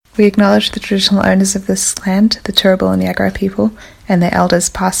We acknowledge the traditional owners of this land, the Turrbal and Yagara people, and their elders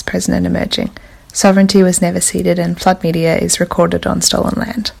past, present and emerging. Sovereignty was never ceded and flood media is recorded on stolen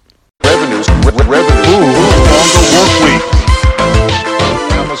land. Revenues. Longer work week.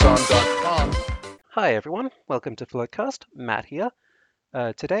 Amazon.com. Hi everyone, welcome to Floodcast. Matt here.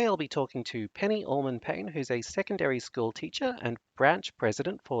 Today I'll be talking to Penny Allman-Payne, who's a secondary school teacher and branch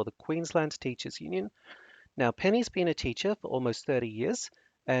president for the Queensland Teachers Union. Now, Penny's been a teacher for almost 30 years,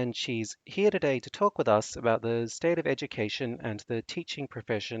 and she's here today to talk with us about the state of education and the teaching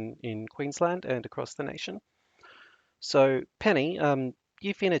profession in Queensland and across the nation. So, Penny,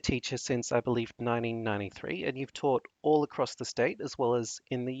 you've been a teacher since, I believe, 1993, and you've taught all across the state as well as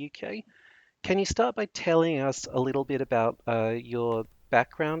in the UK. Can you start by telling us a little bit about your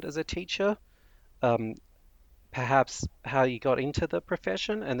background as a teacher, um, perhaps how you got into the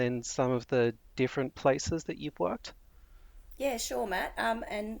profession, and then some of the different places that you've worked? Yeah, sure, Matt.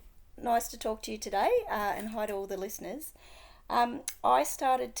 And nice to talk to you today, and hi to all the listeners. I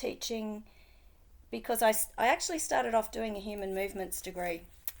started teaching because I actually started off doing a human movements degree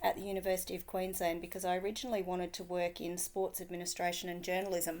at the University of Queensland because I originally wanted to work in sports administration and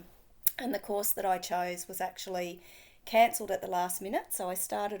journalism. And the course that I chose was actually cancelled at the last minute. So I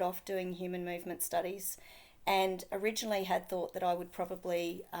started off doing human movement studies and originally had thought that I would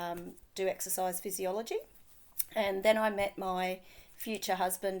probably do exercise physiology. And then I met my future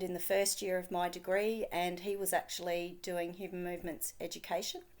husband in the first year of my degree, and he was actually doing human movements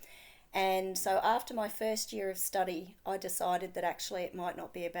education. And so after my first year of study, I decided that actually it might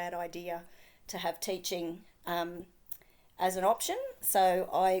not be a bad idea to have teaching as an option. So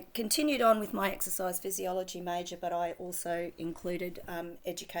I continued on with my exercise physiology major, but I also included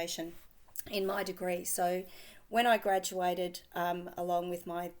education in my degree. So when I graduated, along with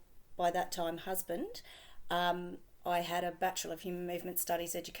my, by that time, husband, I had a Bachelor of Human Movement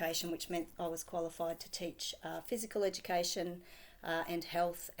Studies education, which meant I was qualified to teach physical education and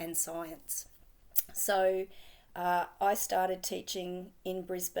health and science. So I started teaching in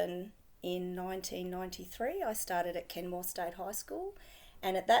Brisbane in 1993. I started at Kenmore State High School,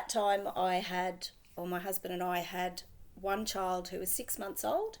 and at that time my husband and I had one child who was 6 months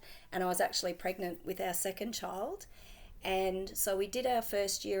old, and I was actually pregnant with our second child. And so we did our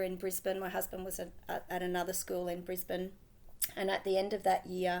first year in Brisbane. My husband was at another school in Brisbane, and at the end of that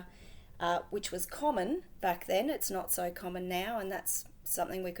year, which was common back then, it's not so common now, and that's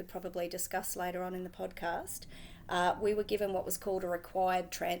something we could probably discuss later on in the podcast, we were given what was called a required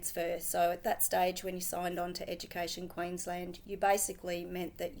transfer. So at that stage, when you signed on to Education Queensland, you basically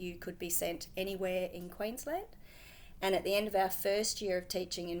meant that you could be sent anywhere in Queensland. And at the end of our first year of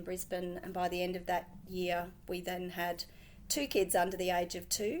teaching in Brisbane, and by the end of that year, we then had 2 kids under the age of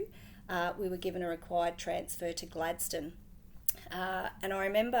 2, we were given a required transfer to Gladstone. And I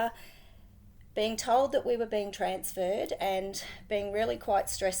remember being told that we were being transferred and being really quite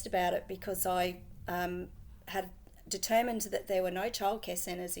stressed about it because I had determined that there were no childcare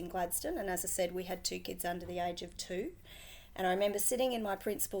centres in Gladstone, and as I said, we had 2 kids under the age of 2. And I remember sitting in my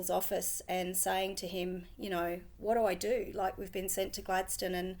principal's office and saying to him, you know, what do I do? Like, we've been sent to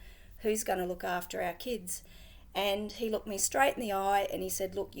Gladstone and who's going to look after our kids? And he looked me straight in the eye and he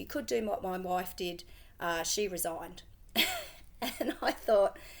said, look, you could do what my wife did. She resigned. And I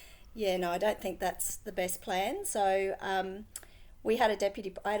thought, yeah, no, I don't think that's the best plan. So I had a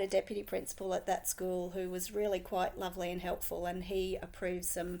deputy principal at that school who was really quite lovely and helpful, and he approved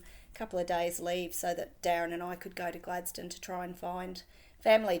some couple of days leave so that Darren and I could go to Gladstone to try and find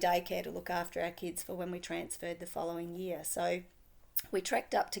family daycare to look after our kids for when we transferred the following year. So we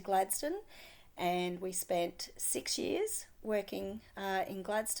trekked up to Gladstone and we spent 6 years working in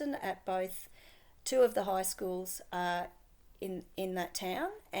Gladstone at both 2 of the high schools in that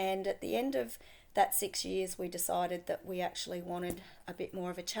town. And at the end of that 6 years, we decided that we actually wanted a bit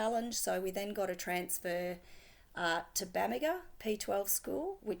more of a challenge. So we then got a transfer to Bamaga P12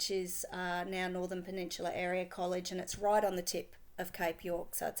 school, which is now Northern Peninsula Area College, and it's right on the tip of Cape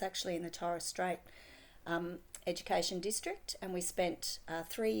York. So it's actually in the Torres Strait Education District, and we spent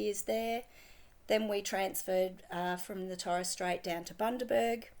 3 years there. Then we transferred from the Torres Strait down to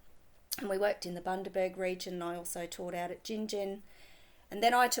Bundaberg, and we worked in the Bundaberg region. I also taught out at Gingin. And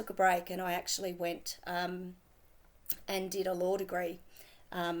then I took a break and I actually went and did a law degree.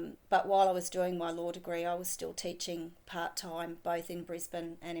 But while I was doing my law degree, I was still teaching part-time, both in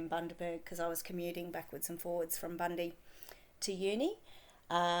Brisbane and in Bundaberg, because I was commuting backwards and forwards from Bundy to uni.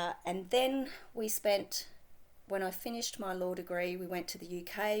 And then when I finished my law degree, we went to the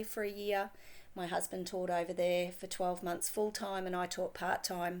UK for a year. My husband taught over there for 12 months full-time, and I taught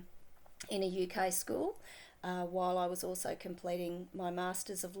part-time in a UK school. while I was also completing my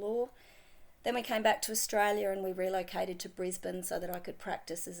Masters of Law. Then we came back to Australia and we relocated to Brisbane so that I could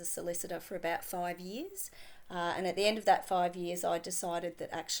practice as a solicitor for about 5 years. And at the end of that 5 years, I decided that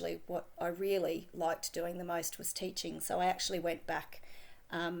actually what I really liked doing the most was teaching. So I actually went back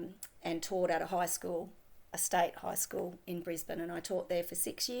and taught at a state high school in Brisbane, and I taught there for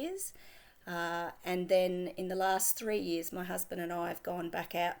 6 years. And then in the last 3 years, my husband and I have gone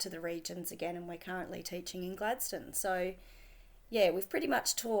back out to the regions again, and we're currently teaching in Gladstone. So yeah, we've pretty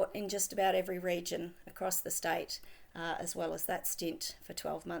much taught in just about every region across the state, as well as that stint for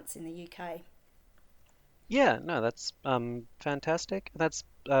 12 months in the UK. Yeah, no, that's fantastic. That's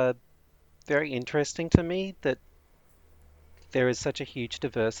very interesting to me that there is such a huge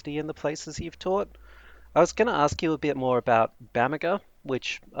diversity in the places you've taught. I was going to ask you a bit more about Bamaga,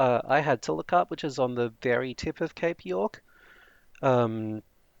 which I had to look up, which is on the very tip of Cape York,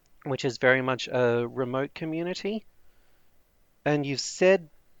 which is very much a remote community. And you've said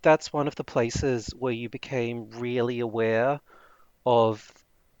that's one of the places where you became really aware of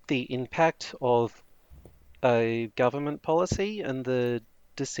the impact of a government policy and the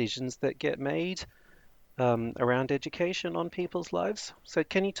decisions that get made around education on people's lives. So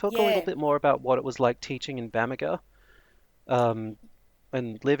can you talk a little Yeah. bit more about what it was like teaching in Bamaga and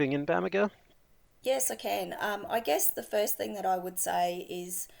living in Bamaga? Yes, I can. I guess the first thing that I would say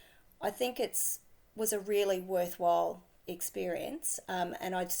is I think was a really worthwhile experience,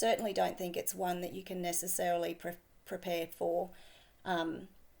 and I certainly don't think it's one that you can necessarily prepare for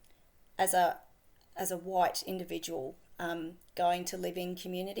as a white individual going to live in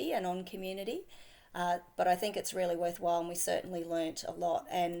community and on community. But I think it's really worthwhile, and we certainly learnt a lot.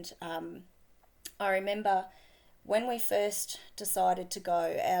 And I remember when we first decided to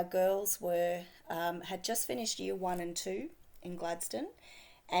go, our girls had just finished year 1 and 2 in Gladstone,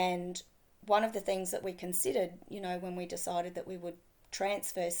 and one of the things that we considered, when we decided that we would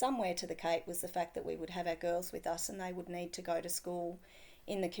transfer somewhere to the Cape was the fact that we would have our girls with us and they would need to go to school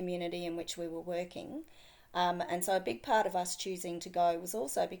in the community in which we were working. And so a big part of us choosing to go was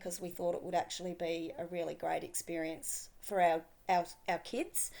also because we thought it would actually be a really great experience for our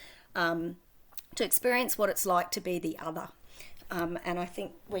kids to experience what it's like to be the other. And I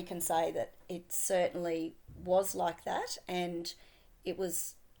think we can say that it certainly was like that, and it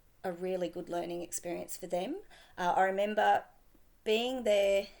was a really good learning experience for them. I remember being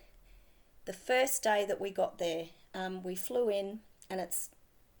there the first day that we got there. We flew in, and it's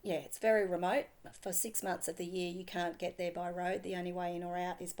very remote. For 6 months of the year, you can't get there by road. The only way in or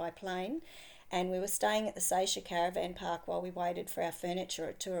out is by plane. And we were staying at the Seisha Caravan Park while we waited for our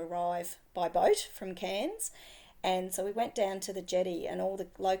furniture to arrive by boat from Cairns. And so we went down to the jetty, and all the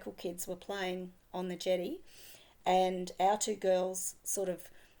local kids were playing on the jetty. And our 2 girls sort of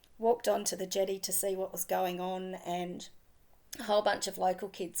walked onto the jetty to see what was going on, and a whole bunch of local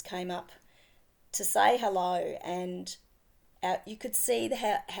kids came up to say hello, and you could see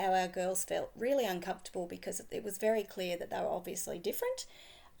how our girls felt really uncomfortable because it was very clear that they were obviously different.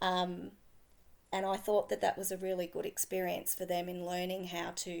 And I thought that was a really good experience for them in learning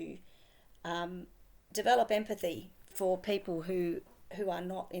how to develop empathy for people who are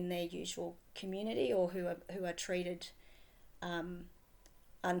not in their usual community, or who are treated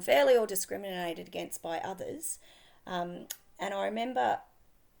unfairly or discriminated against by others. And I remember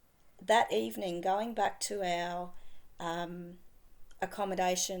that evening going back to our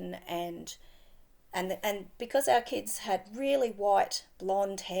accommodation, and because our kids had really white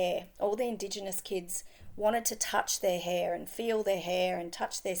blonde hair, all the Indigenous kids wanted to touch their hair and feel their hair and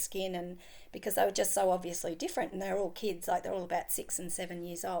touch their skin, and because they were just so obviously different, and they're all kids, like they're all about 6 and 7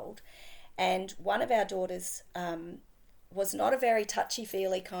 years old. And one of our daughters was not a very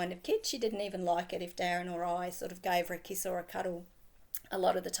touchy-feely kind of kid. She didn't even like it if Darren or I sort of gave her a kiss or a cuddle a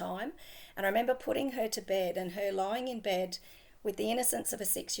lot of the time. And I remember putting her to bed and her lying in bed with the innocence of a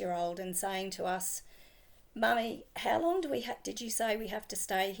 6-year-old and saying to us, "Mummy, how long did you say we have to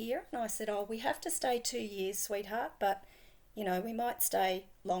stay here?" And I said, "Oh, we have to stay 2 years, sweetheart, but, we might stay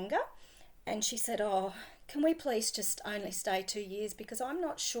longer." And she said, "Oh, can we please just only stay 2 years, because I'm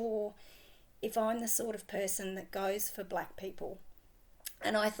not sure if I'm the sort of person that goes for black people."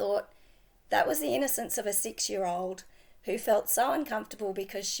 And I thought that was the innocence of a 6-year-old who felt so uncomfortable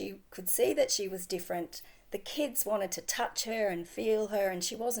because she could see that she was different. The kids wanted to touch her and feel her, and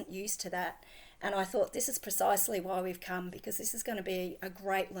she wasn't used to that. And I thought, this is precisely why we've come, because this is going to be a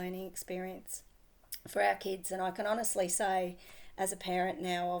great learning experience for our kids. And I can honestly say, as a parent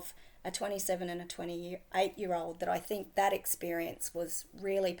now of a 27 and a 28-year-old, that I think that experience was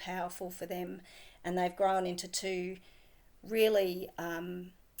really powerful for them, and they've grown into 2 really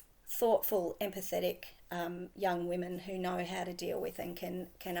thoughtful, empathetic young women who know how to deal with and can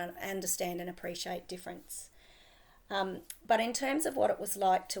understand and appreciate difference. But in terms of what it was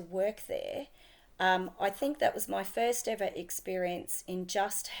like to work there, I think that was my first ever experience in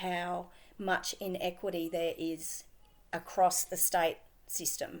just how much inequity there is across the state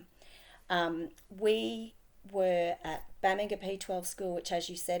system. We were at Bamaga P12 school, which, as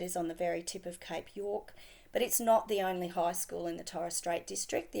you said, is on the very tip of Cape York, but it's not the only high school in the Torres Strait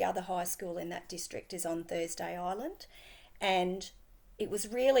district. The other high school in that district is on Thursday Island, and it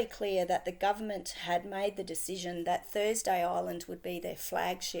was really clear that the government had made the decision that Thursday Island would be their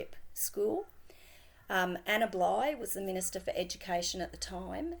flagship school. Anna Bligh was the Minister for Education at the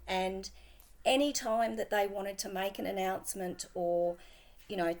time, and any time that they wanted to make an announcement or,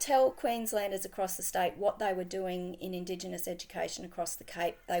 tell Queenslanders across the state what they were doing in Indigenous education across the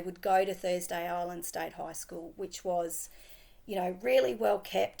Cape, they would go to Thursday Island State High School, which was, really well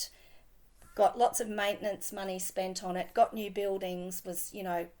kept, got lots of maintenance money spent on it, got new buildings, was,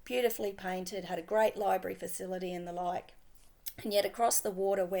 beautifully painted, had a great library facility and the like. And yet across the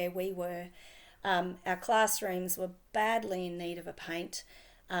water where we were, our classrooms were badly in need of a paint.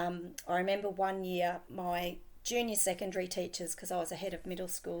 I remember one year my junior secondary teachers, because I was a head of middle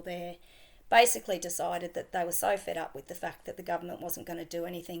school there, basically decided that they were so fed up with the fact that the government wasn't going to do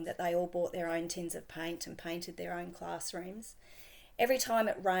anything that they all bought their own tins of paint and painted their own classrooms. Every time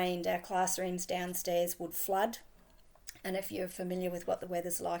it rained, our classrooms downstairs would flood. And if you're familiar with what the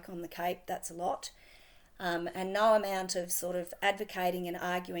weather's like on the Cape, that's a lot. And no amount of sort of advocating and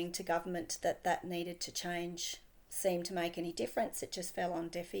arguing to government that needed to change seemed to make any difference. It just fell on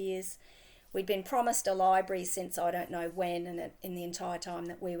deaf ears. We'd been promised a library since I don't know when, and in the entire time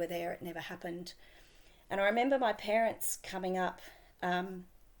that we were there, it never happened. And I remember my parents coming up at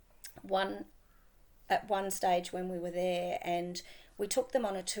one stage when we were there, and we took them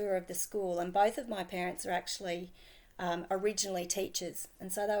on a tour of the school, and both of my parents are actually originally teachers,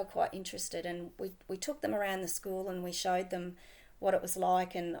 and so they were quite interested, and we took them around the school and we showed them what it was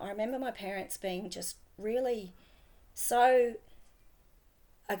like. And I remember my parents being just really so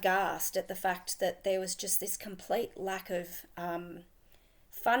aghast at the fact that there was just this complete lack of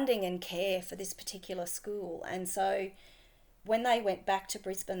funding and care for this particular school. And so when they went back to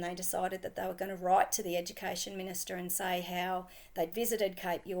Brisbane, they decided that they were going to write to the Education Minister and say how they'd visited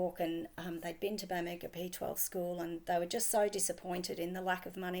Cape York and they'd been to Bamaga P12 school, and they were just so disappointed in the lack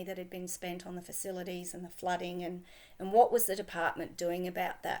of money that had been spent on the facilities and the flooding, and what was the department doing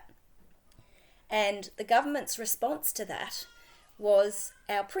about that. And the government's response to that was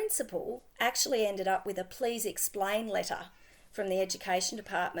our principal actually ended up with a please explain letter from the Education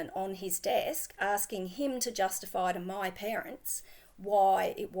Department on his desk, asking him to justify to my parents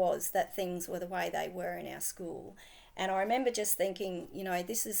why it was that things were the way they were in our school. And I remember just thinking,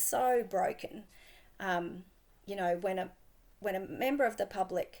 this is so broken. When a member of the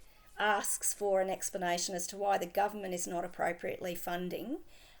public asks for an explanation as to why the government is not appropriately funding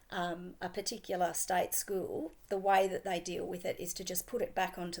a particular state school, the way that they deal with it is to just put it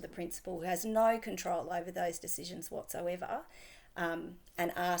back onto the principal, who has no control over those decisions whatsoever, and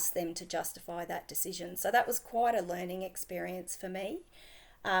ask them to justify that decision. So that was quite a learning experience for me.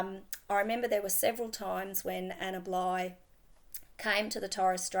 I remember there were several times when Anna Bligh came to the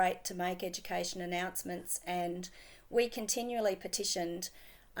Torres Strait to make education announcements, and we continually petitioned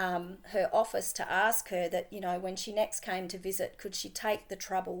her office to ask her that, when she next came to visit, could she take the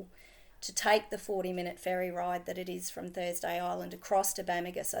trouble to take the 40-minute ferry ride that it is from Thursday Island across to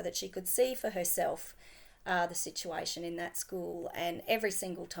Bamaga so that she could see for herself the situation in that school. And every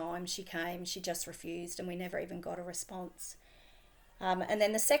single time she came, she just refused, and we never even got a response. And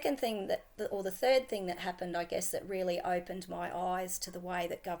then the third thing that happened, I guess, that really opened my eyes to the way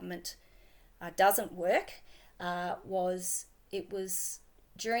that government doesn't work was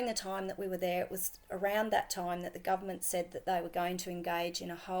during the time that we were there, it was around that time that the government said that they were going to engage in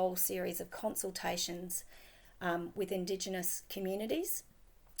a whole series of consultations with Indigenous communities,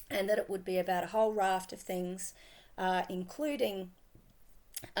 and that it would be about a whole raft of things, including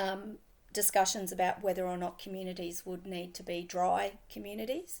discussions about whether or not communities would need to be dry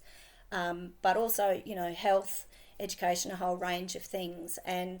communities, but also, health, education, a whole range of things.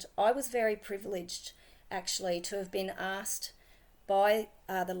 And I was very privileged, actually, to have been asked by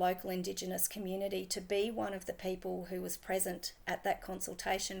the local Indigenous community to be one of the people who was present at that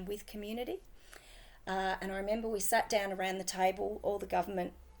consultation with community. And I remember we sat down around the table, all the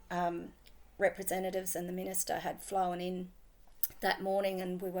government representatives and the minister had flown in that morning,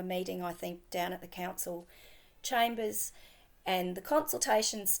 and we were meeting, I think, down at the council chambers, and the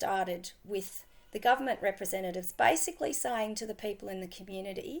consultation started with the government representatives basically saying to the people in the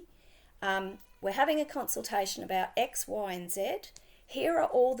community, We're having a consultation about X, Y, and Z. Here are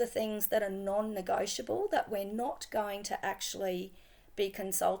all the things that are non-negotiable that we're not going to actually be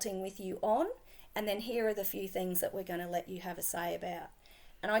consulting with you on. And then here are the few things that we're going to let you have a say about.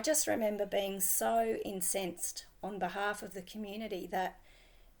 And I just remember being so incensed on behalf of the community that,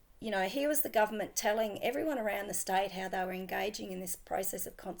 here was the government telling everyone around the state how they were engaging in this process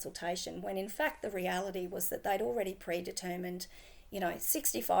of consultation, when in fact the reality was that they'd already predetermined,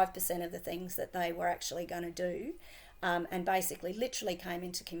 65% of the things that they were actually going to do, and basically literally came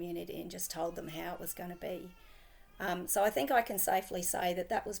into community and just told them how it was going to be. So I think I can safely say that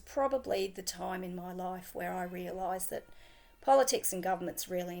that was probably the time in my life where I realised that politics and government's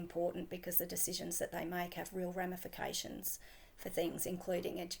really important, because the decisions that they make have real ramifications for things,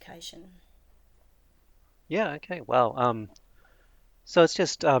 including education. Yeah, okay. Well, so it's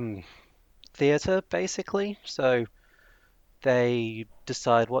just theatre basically. So they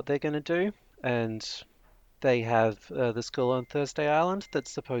decide what they're going to do, and they have the school on Thursday Island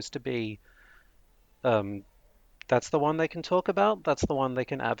that's supposed to be that's the one they can talk about. That's the one they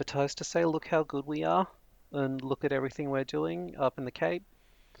can advertise to say, look how good we are, and look at everything we're doing up in the Cape.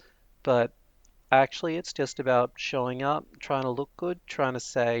 But actually, it's just about showing up, trying to look good, trying to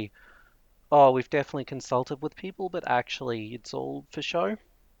say, oh, we've definitely consulted with people, but actually it's all for show.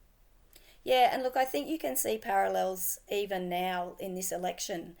 Yeah, and look, I think you can see parallels even now in this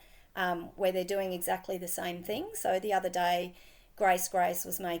election, where they're doing exactly the same thing. So the other day, Grace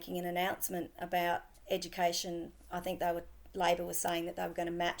was making an announcement about education. I think Labor was saying that they were going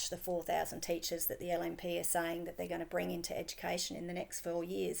to match the 4,000 teachers that the LNP are saying that they're going to bring into education in the next 4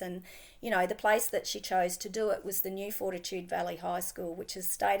 years. And, the place that she chose to do it was the new Fortitude Valley High School, which is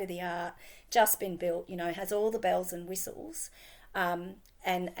state of the art, just been built, has all the bells and whistles. And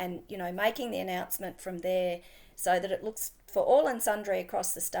making the announcement from there so that it looks for all and sundry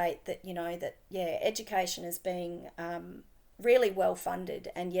across the state that, education is being really well funded.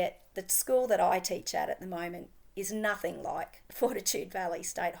 And yet the school that I teach at the moment is nothing like Fortitude Valley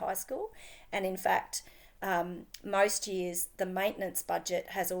State High School. And in fact, most years the maintenance budget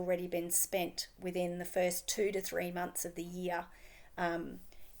has already been spent within the first 2 to 3 months of the year.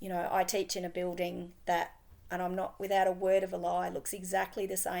 I teach in a building that, and I'm not without a word of a lie, looks exactly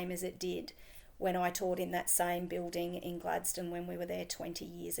the same as it did when I taught in that same building in Gladstone when we were there 20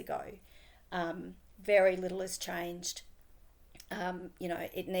 years ago. Very little has changed.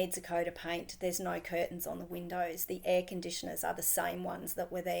 It needs a coat of paint. There's no curtains on the windows. The air conditioners are the same ones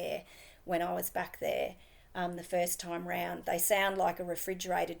that were there when I was back there the first time round. They sound like a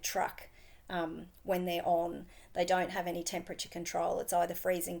refrigerated truck when they're on. They don't have any temperature control. It's either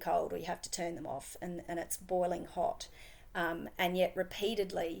freezing cold or you have to turn them off, and it's boiling hot. And yet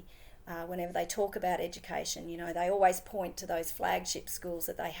repeatedly, whenever they talk about education, they always point to those flagship schools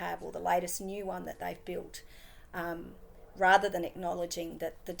that they have, or the latest new one that they've built, rather than acknowledging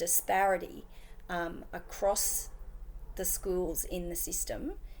that the disparity across the schools in the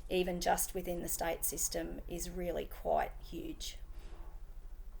system, even just within the state system, is really quite huge.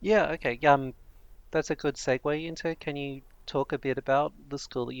 Yeah, okay. That's a good segue into, can you talk a bit about the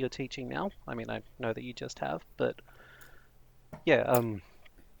school that you're teaching now? I mean, I know that you just have, but yeah,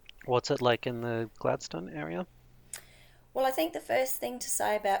 what's it like in the Gladstone area? Well, I think the first thing to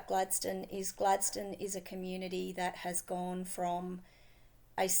say about Gladstone is a community that has gone from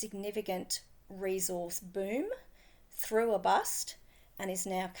a significant resource boom through a bust and is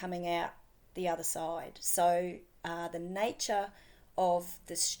now coming out the other side. So the nature of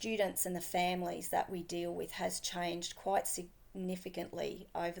the students and the families that we deal with has changed quite significantly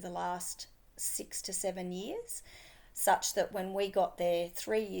over the last 6 to 7 years, such that when we got there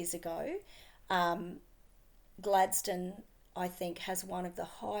 3 years ago, Gladstone, I think, has one of the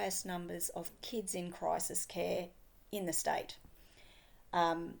highest numbers of kids in crisis care in the state.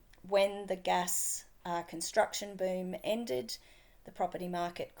 When the gas construction boom ended, the property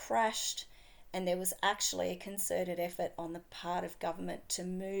market crashed, and there was actually a concerted effort on the part of government to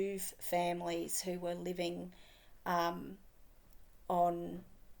move families who were living on,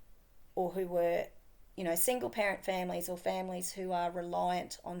 or who were, single parent families or families who are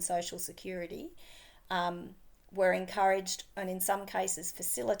reliant on social security, were encouraged and in some cases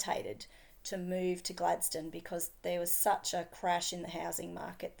facilitated to move to Gladstone, because there was such a crash in the housing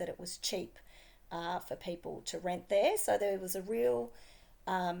market that it was cheap for people to rent there. So there was a real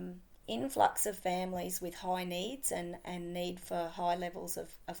influx of families with high needs and need for high levels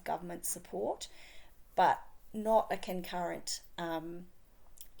of government support, but not a concurrent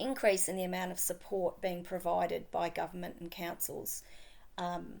increase in the amount of support being provided by government and councils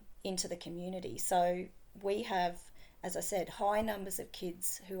into the community. So we have as I said, high numbers of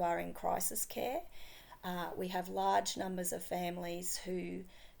kids who are in crisis care. We have large numbers of families who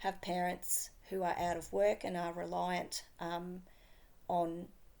have parents who are out of work and are reliant on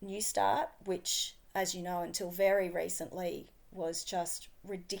Newstart, which, as you know, until very recently was just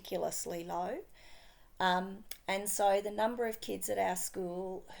ridiculously low. And so the number of kids at our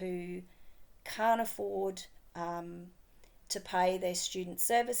school who can't afford to pay their student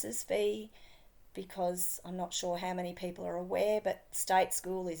services fee, because I'm not sure how many people are aware, but state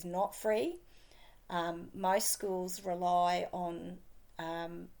school is not free. Most schools rely on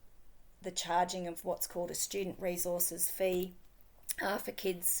the charging of what's called a student resources fee for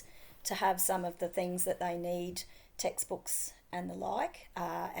kids to have some of the things that they need, textbooks and the like.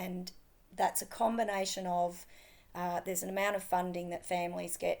 And that's a combination of there's an amount of funding that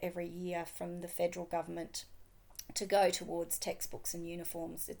families get every year from the federal government to go towards textbooks and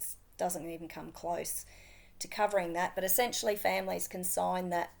uniforms. It doesn't even come close to covering that, but essentially families can sign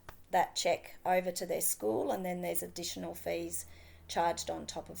that cheque over to their school, and then there's additional fees charged on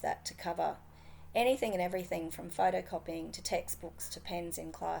top of that to cover anything and everything from photocopying to textbooks to pens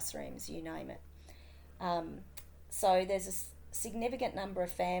in classrooms, you name it. So there's a significant number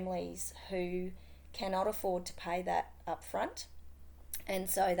of families who cannot afford to pay that up front, and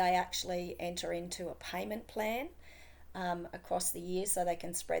so they actually enter into a payment plan across the year so they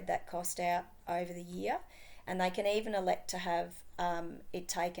can spread that cost out over the year, and they can even elect to have it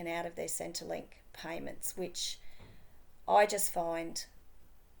taken out of their Centrelink payments, which I just find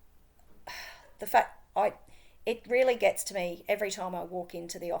it really gets to me every time I walk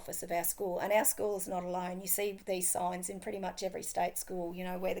into the office of our school. And our school is not alone. You see these signs in pretty much every state school,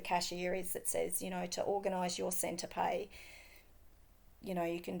 where the cashier is, that says, to organise your centre pay,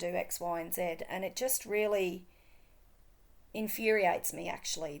 you can do X, Y, and Z. And it just really infuriates me,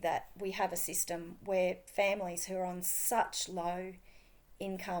 actually, that we have a system where families who are on such low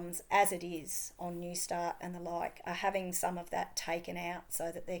incomes as it is on Newstart and the like are having some of that taken out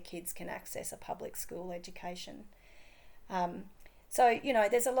so that their kids can access a public school education. So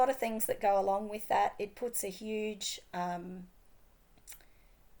there's a lot of things that go along with that. It puts a huge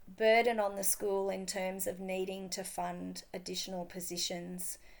burden on the school in terms of needing to fund additional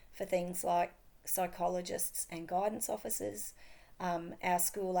positions for things like psychologists and guidance officers. Our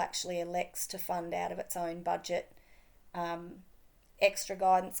school actually elects to fund out of its own budget extra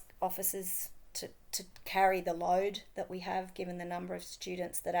guidance officers to carry the load that we have, given the number of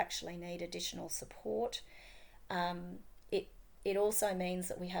students that actually need additional support. It also means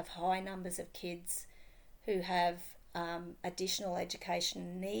that we have high numbers of kids who have additional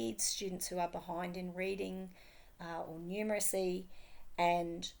education needs, students who are behind in reading or numeracy,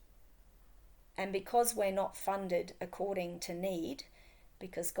 and because we're not funded according to need,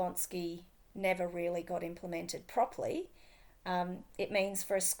 because Gonski never really got implemented properly, it means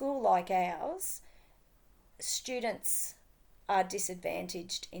for a school like ours, students are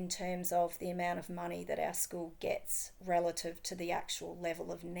disadvantaged in terms of the amount of money that our school gets relative to the actual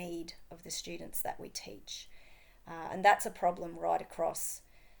level of need of the students that we teach. And that's a problem right across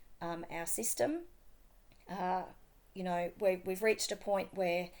our system. We've reached a point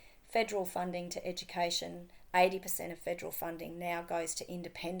where federal funding to education, 80% of federal funding now goes to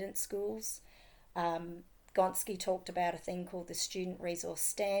independent schools. Gonski talked about a thing called the Student Resource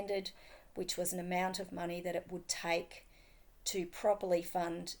Standard, which was an amount of money that it would take to properly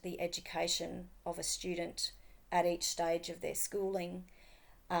fund the education of a student at each stage of their schooling.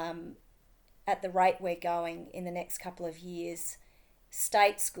 At the rate we're going in the next couple of years,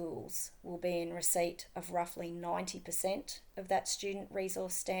 state schools will be in receipt of roughly 90% of that Student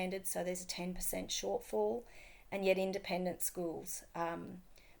Resource Standard, so there's a 10% shortfall, and yet independent schools,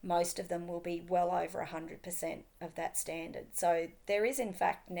 most of them will be well over 100% of that standard. So there is in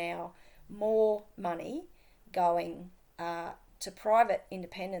fact now more money going to private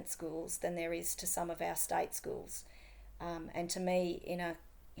independent schools than there is to some of our state schools. And to me, in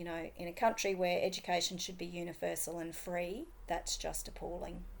a country where education should be universal and free, that's just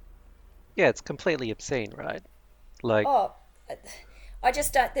appalling. Yeah, it's completely obscene, right? I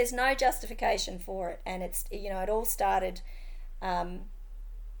just don't. There's no justification for it, and it all started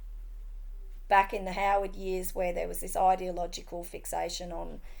back in the Howard years, where there was this ideological fixation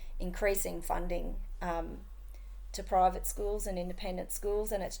on increasing funding to private schools and independent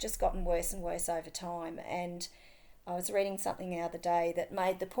schools, and it's just gotten worse and worse over time. And I was reading something the other day that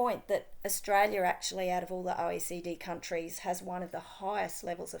made the point that Australia, actually, out of all the OECD countries, has one of the highest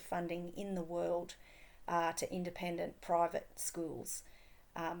levels of funding in the world to independent private schools.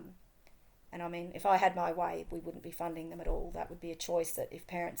 And I mean, if I had my way, we wouldn't be funding them at all. That would be a choice that if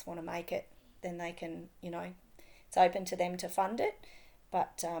parents want to make it, then they can, it's open to them to fund it.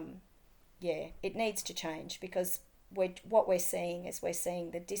 But yeah, it needs to change because what we're seeing is we're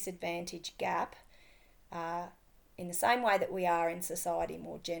seeing the disadvantage gap in the same way that we are in society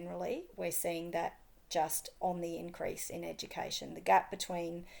more generally. We're seeing that just on the increase in education. The gap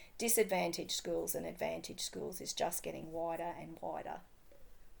between disadvantaged schools and advantaged schools is just getting wider and wider.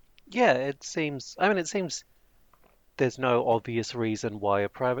 Yeah, it seems there's no obvious reason why a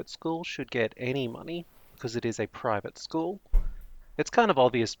private school should get any money because it is a private school. It's kind of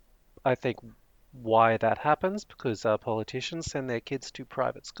obvious, I think, why that happens because politicians send their kids to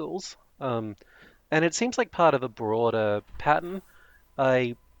private schools. And it seems like part of a broader pattern.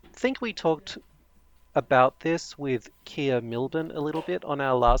 I think we talked about this with Kia Milburn a little bit on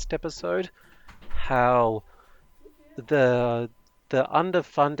our last episode, how the the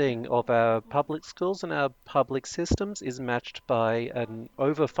underfunding of our public schools and our public systems is matched by an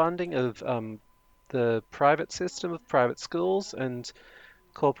overfunding of the private system of private schools and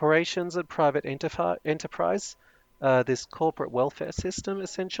corporations and private enterprise. This corporate welfare system,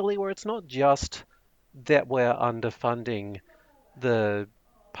 essentially, where it's not just that we're underfunding the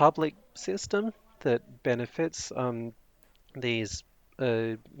public system that benefits these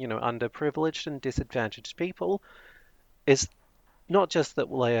underprivileged and disadvantaged people. It's not just that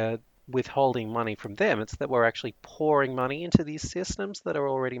we're withholding money from them, it's that we're actually pouring money into these systems that are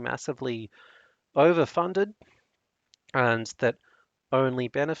already massively overfunded and that only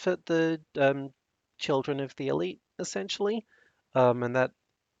benefit the children of the elite, essentially. And that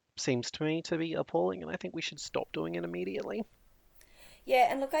seems to me to be appalling, and I think we should stop doing it immediately. Yeah,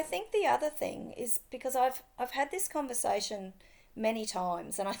 and look, I think the other thing is because I've had this conversation many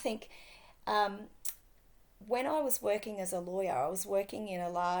times, and I think when I was working as a lawyer, I was working in a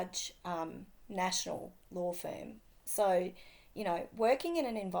large national law firm. So, working in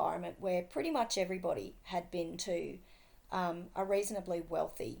an environment where pretty much everybody had been to a reasonably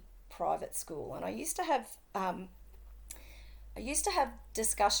wealthy private school, and I used to have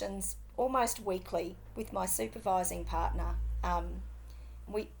discussions almost weekly with my supervising partner.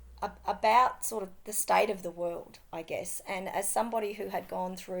 We about sort of the state of the world, I guess, and as somebody who had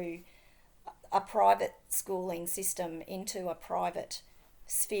gone through a private schooling system into a private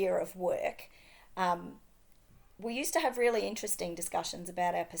sphere of work, we used to have really interesting discussions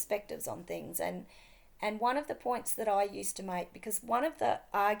about our perspectives on things. And one of the points that I used to make, because one of the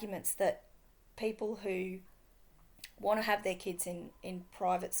arguments that people who want to have their kids in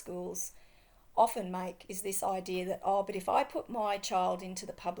private schools often make is this idea that, oh, but if I put my child into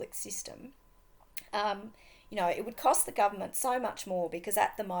the public system, it would cost the government so much more because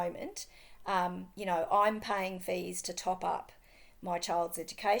at the moment, I'm paying fees to top up my child's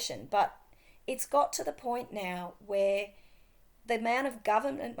education. But it's got to the point now where the amount of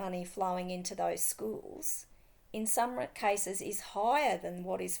government money flowing into those schools in some cases is higher than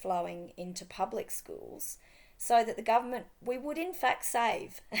what is flowing into public schools, so that the government, we would in fact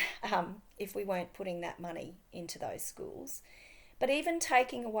save if we weren't putting that money into those schools. But even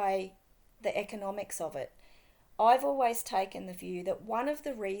taking away the economics of it, I've always taken the view that one of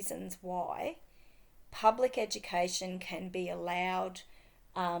the reasons why public education can be allowed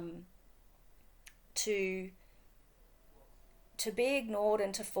to be ignored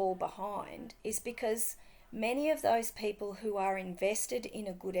and to fall behind is because many of those people who are invested in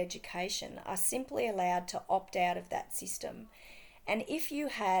a good education are simply allowed to opt out of that system. And if you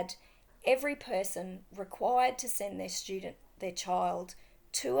had every person required to send their child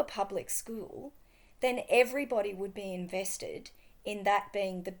to a public school, then everybody would be invested in that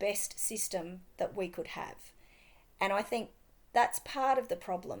being the best system that we could have. And I think that's part of the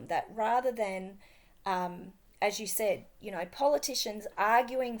problem, that rather than, as you said, politicians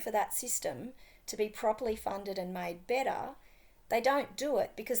arguing for that system to be properly funded and made better, they don't do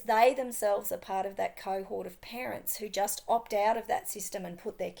it because they themselves are part of that cohort of parents who just opt out of that system and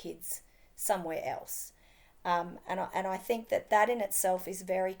put their kids somewhere else. And I think that in itself is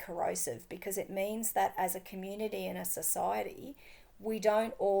very corrosive because it means that as a community and a society, we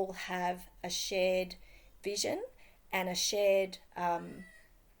don't all have a shared vision and a shared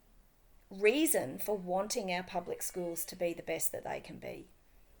reason for wanting our public schools to be the best that they can be.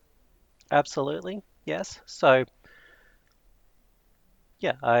 Absolutely, yes. So,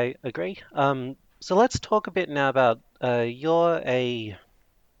 yeah, I agree. So let's talk a bit now about you're a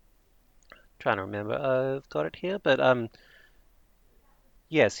trying to remember. I've got it here, but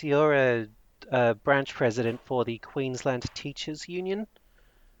yes, you're a branch president for the Queensland Teachers Union.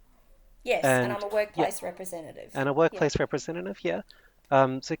 Yes, and I'm a workplace representative. And a workplace representative, yeah.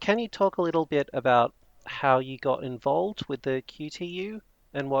 So can you talk a little bit about how you got involved with the QTU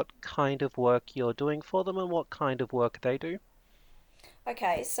and what kind of work you're doing for them and what kind of work they do.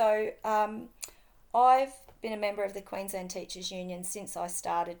 Okay, so I've been a member of the Queensland Teachers Union since I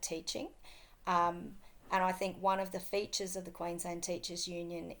started teaching. And I think one of the features of the Queensland Teachers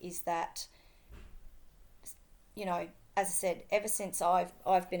Union is that, you know, as I said, ever since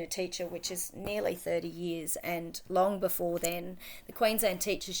I've been a teacher, which is nearly 30 years, and long before then, the Queensland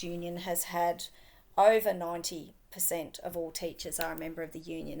Teachers Union has had over 90% of all teachers are a member of the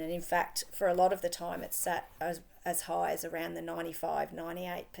union. And in fact, for a lot of the time, it's sat as high as around the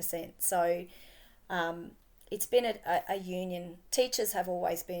 95-98%. So it's been a union. Teachers have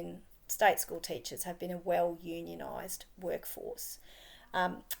always been, state school teachers have been a well unionised workforce.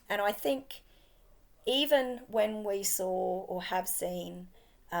 And I think even when we saw or have seen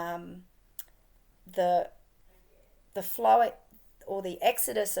the flow or the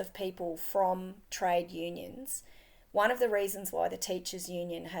exodus of people from trade unions, one of the reasons why the teachers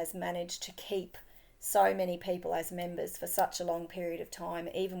union has managed to keep so many people as members for such a long period of time,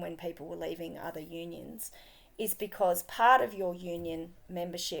 even when people were leaving other unions, is because part of your union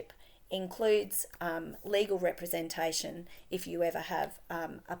membership includes legal representation if you ever have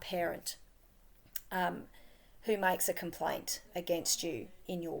a parent who makes a complaint against you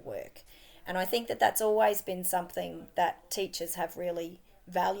in your work. And I think that that's always been something that teachers have really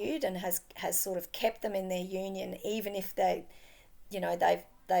valued and has sort of kept them in their union, even if they've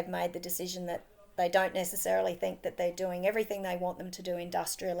made the decision that they don't necessarily think that they're doing everything they want them to do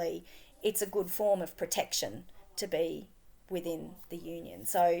industrially. It's a good form of protection to be within the union.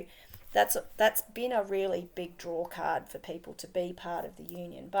 So that's been a really big draw card for people to be part of the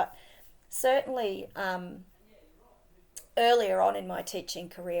union. But certainly earlier on in my teaching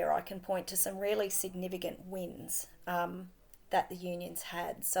career, I can point to some really significant wins that the unions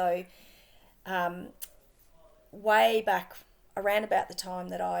had. So way back around about the time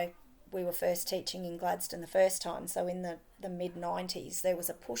that we were first teaching in Gladstone the first time, so in the mid-90s, there was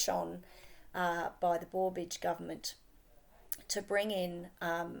a push on by the Borbidge government to bring in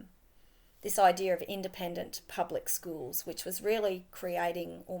this idea of independent public schools, which was really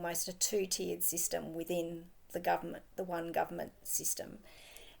creating almost a two-tiered system within the one government system.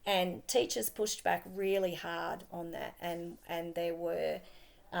 And teachers pushed back really hard on that, and there were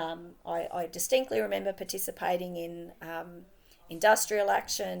I distinctly remember participating in industrial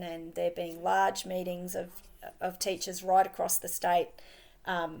action, and there being large meetings of teachers right across the state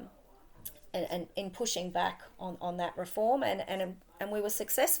and in pushing back on that reform, and we were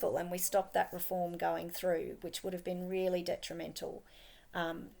successful, and we stopped that reform going through, which would have been really detrimental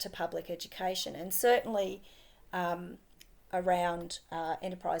to public education, and certainly around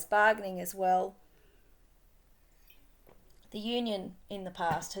enterprise bargaining as well. The union in the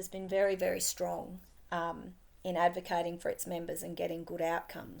past has been very, very strong in advocating for its members and getting good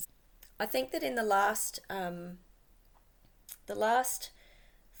outcomes. I think that in the last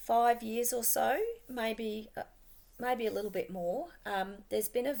 5 years or so, maybe a little bit more, there's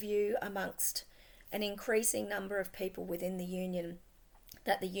been a view amongst an increasing number of people within the union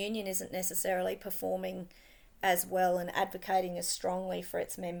that the union isn't necessarily performing as well and advocating as strongly for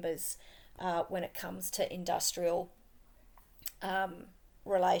its members when it comes to industrial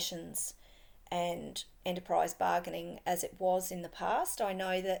relations and enterprise bargaining as it was in the past. I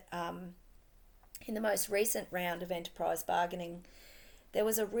know that in the most recent round of enterprise bargaining, there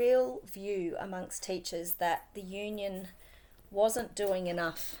was a real view amongst teachers that the union wasn't doing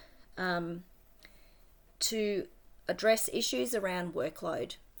enough to address issues around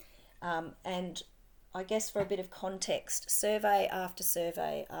workload. And I guess for a bit of context, survey after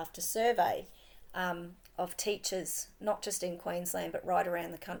survey after survey of teachers, not just in Queensland but right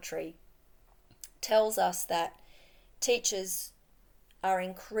around the country, tells us that teachers are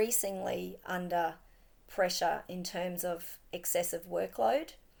increasingly under pressure in terms of excessive workload.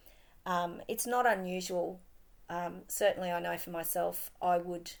 It's not unusual. Certainly I know for myself, I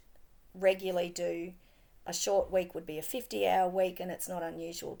would regularly do a short week would be a 50-hour week, and it's not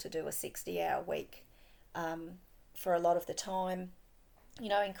unusual to do a 60-hour week for a lot of the time. You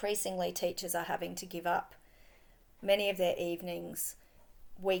know, increasingly teachers are having to give up many of their evenings,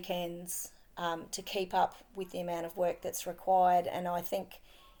 weekends, to keep up with the amount of work that's required. And I think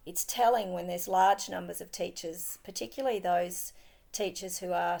it's telling when there's large numbers of teachers, particularly those teachers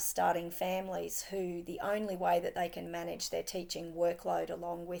who are starting families, who the only way that they can manage their teaching workload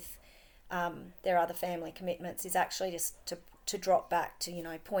along with their other family commitments is actually just to drop back to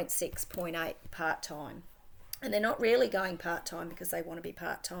 0.6, 0.8 part-time. And they're not really going part-time because they want to be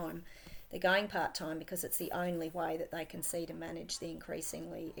part-time. They're going part-time because it's the only way that they can see to manage the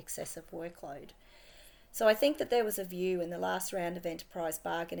increasingly excessive workload. So I think that there was a view in the last round of enterprise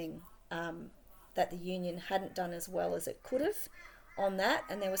bargaining that the union hadn't done as well as it could have on that,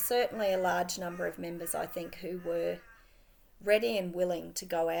 and there was certainly a large number of members, I think, who were ready and willing to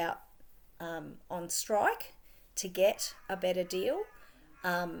go out on strike to get a better deal,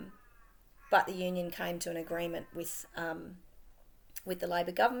 but the union came to an agreement with the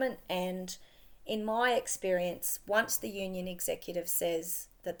Labor government. And in my experience, once the union executive says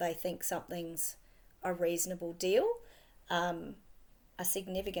that they think something's a reasonable deal, a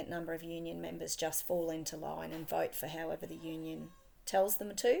significant number of union members just fall into line and vote for however the union tells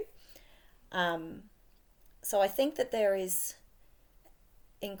them to. So I think that there is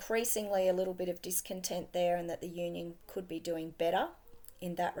increasingly a little bit of discontent there, and that the union could be doing better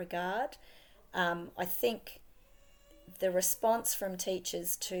in that regard. I think the response from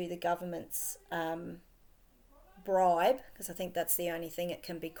teachers to the government's bribe, because I think that's the only thing it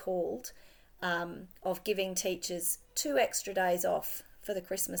can be called, of giving teachers 2 extra days off for the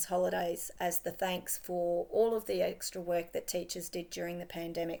Christmas holidays as the thanks for all of the extra work that teachers did during the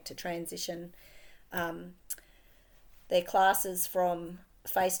pandemic to transition their classes from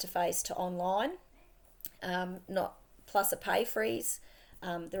face-to-face to online, not plus a pay freeze.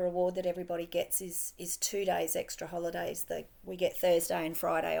 The reward that everybody gets is 2 days extra holidays. We get Thursday and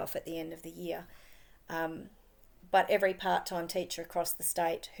Friday off at the end of the year. But every part-time teacher across the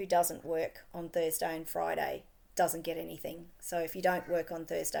state who doesn't work on Thursday and Friday doesn't get anything. So if you don't work on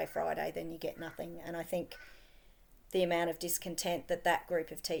Thursday, Friday, then you get nothing. And I think the amount of discontent that that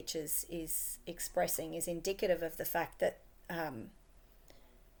group of teachers is expressing is indicative of the fact that I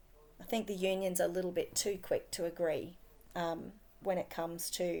think the union's a little bit too quick to agree when it comes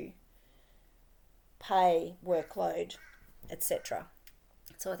to pay, workload, etc.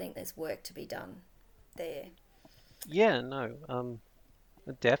 So I think there's work to be done there. Yeah, no,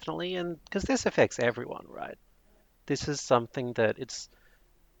 definitely, and because this affects everyone, right? This is something that it's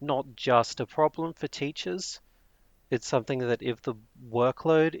not just a problem for teachers. It's something that if the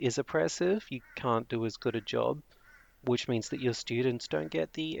workload is oppressive, you can't do as good a job, which means that your students don't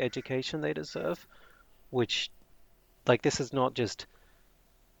get the education they deserve, which, like, this is not just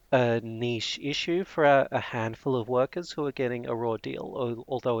a niche issue for a handful of workers who are getting a raw deal,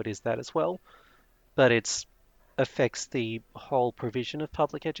 although it is that as well, but it's affects the whole provision of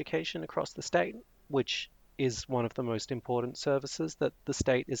public education across the state, which is one of the most important services that the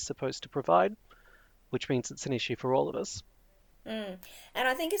state is supposed to provide, which means it's an issue for all of us. And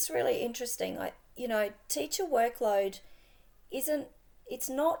I think it's really interesting, teacher workload it's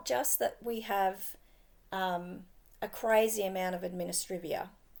not just that we have a crazy amount of administrivia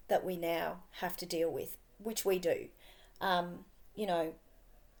that we now have to deal with, which we do. The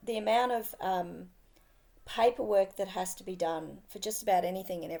amount of paperwork that has to be done for just about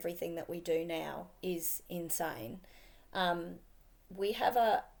anything and everything that we do now is insane. We have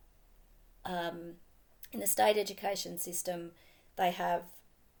in the state education system, they have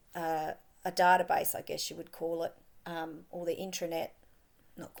a database, I guess you would call it, or the intranet,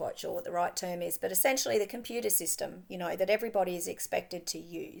 not quite sure what the right term is, but essentially the computer system, that everybody is expected to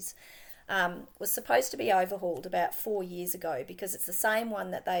use, was supposed to be overhauled about 4 years ago, because it's the same one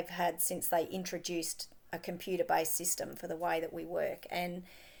that they've had since they introduced a computer-based system for the way that we work, and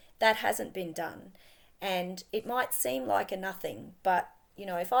that hasn't been done. And it might seem like a nothing, but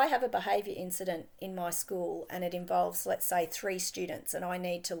if I have a behaviour incident in my school and it involves, let's say, 3 students, and I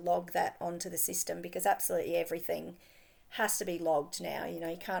need to log that onto the system, because absolutely everything has to be logged now. You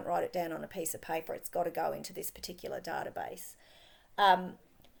can't write it down on a piece of paper. It's got to go into this particular database.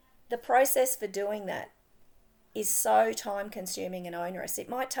 The process for doing that is so time consuming and onerous. It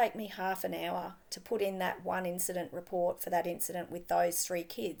might take me half an hour to put in that one incident report for that incident with those 3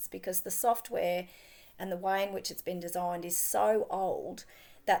 kids, because the software and the way in which it's been designed is so old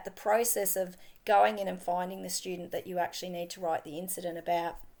that the process of going in and finding the student that you actually need to write the incident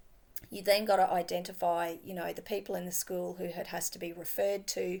about, you then got to identify, the people in the school who it has to be referred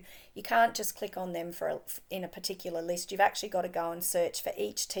to. You can't just click on them in a particular list. You've actually got to go and search for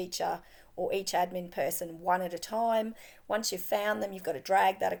each teacher or each admin person one at a time. Once you've found them, you've got to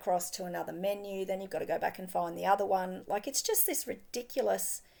drag that across to another menu. Then you've got to go back and find the other one. It's just this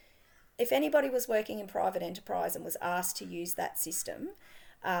ridiculous. If anybody was working in private enterprise and was asked to use that system,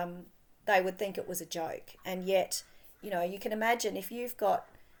 they would think it was a joke. And yet, you can imagine if you've got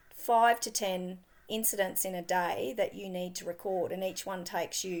 5 to 10 incidents in a day that you need to record, and each one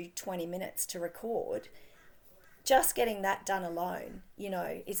takes you 20 minutes to record, just getting that done alone,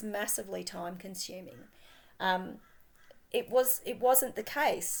 is massively time consuming. It wasn't the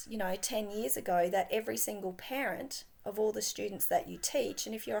case, 10 years ago, that every single parent of all the students that you teach,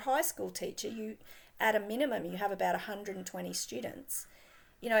 and if you're a high school teacher, you at a minimum you have about 120 students,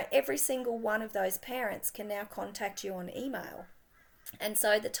 every single one of those parents can now contact you on email. And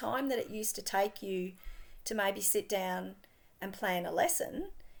so the time that it used to take you to maybe sit down and plan a lesson,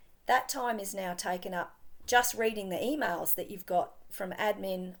 that time is now taken up just reading the emails that you've got from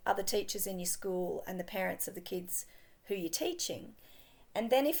admin, other teachers in your school, and the parents of the kids who you're teaching. And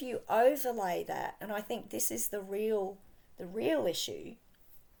then if you overlay that, and I think this is the real issue,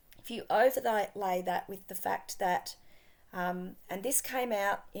 if you overlay that with the fact that, and this came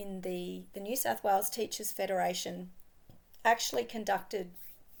out in the New South Wales Teachers Federation actually conducted,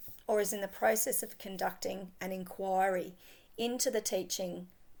 or is in the process of conducting, an inquiry into the teaching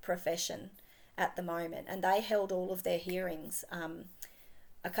profession at the moment. And they held all of their hearings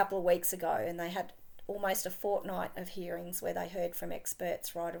a couple of weeks ago, and they had almost a fortnight of hearings where they heard from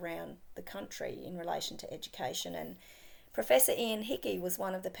experts right around the country in relation to education. And Professor Ian Hickey was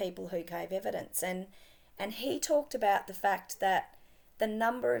one of the people who gave evidence, and he talked about the fact that the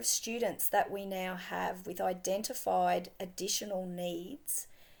number of students that we now have with identified additional needs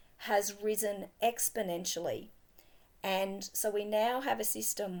has risen exponentially. And so we now have a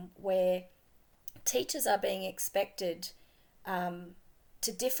system where teachers are being expected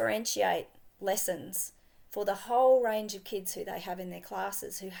to differentiate lessons for the whole range of kids who they have in their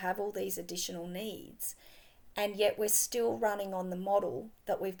classes who have all these additional needs. And yet we're still running on the model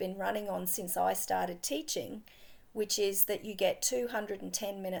that we've been running on since I started teaching, which is that you get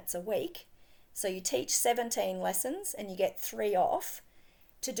 210 minutes a week. So you teach 17 lessons and you get 3 off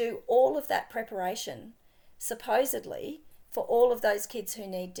to do all of that preparation, supposedly, for all of those kids who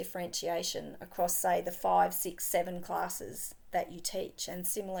need differentiation across, say, the 5, 6, 7 classes that you teach. And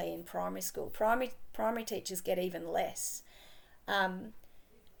similarly in primary school. Primary teachers get even less.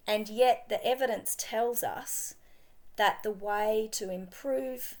 And yet the evidence tells us that the way to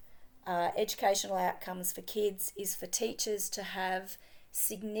improve educational outcomes for kids is for teachers to have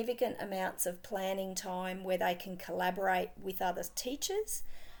significant amounts of planning time where they can collaborate with other teachers.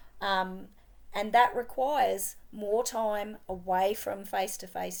 And that requires more time away from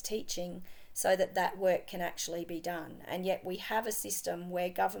face-to-face teaching so that that work can actually be done. And yet we have a system where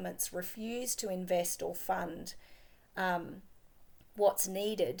governments refuse to invest or fund what's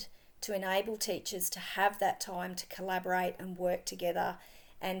needed to enable teachers to have that time to collaborate and work together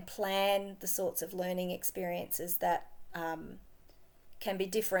and plan the sorts of learning experiences that can be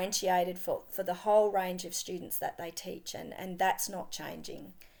differentiated for the whole range of students that they teach. And that's not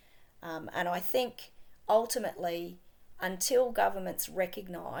changing. And I think ultimately, until governments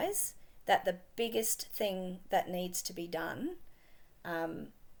recognise that the biggest thing that needs to be done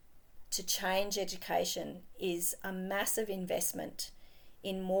to change education is a massive investment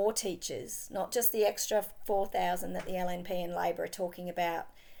in more teachers, not just the extra 4,000 that the LNP and Labor are talking about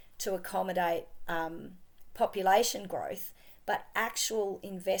to accommodate population growth, but actual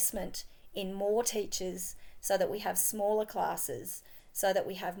investment in more teachers so that we have smaller classes, so that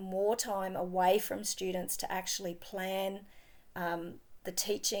we have more time away from students to actually plan the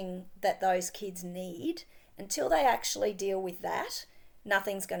teaching that those kids need. Until they actually deal with that,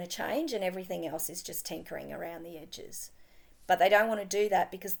 nothing's going to change and everything else is just tinkering around the edges. But they don't want to do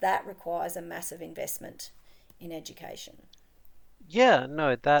that because that requires a massive investment in education. Yeah,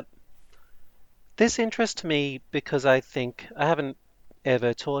 no, this interests me because I think I haven't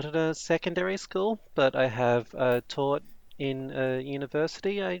ever taught at a secondary school, but I have taught in a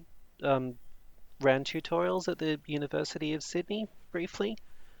university. I ran tutorials at the University of Sydney briefly.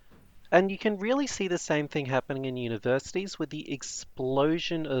 And you can really see the same thing happening in universities with the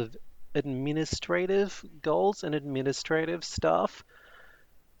explosion of administrative goals and administrative staff,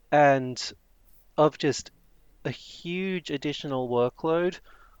 and of just a huge additional workload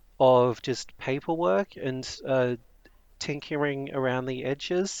of just paperwork and tinkering around the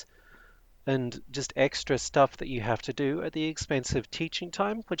edges and just extra stuff that you have to do at the expense of teaching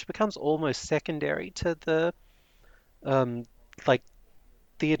time, which becomes almost secondary to the like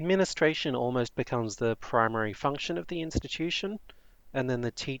the administration almost becomes the primary function of the institution, and then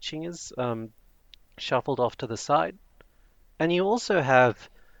the teaching is shuffled off to the side. And you also have,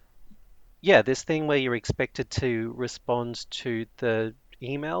 this thing where you're expected to respond to the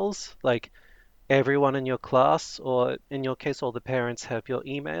emails, like everyone in your class, or in your case, all the parents have your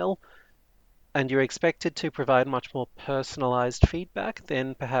email, and you're expected to provide much more personalized feedback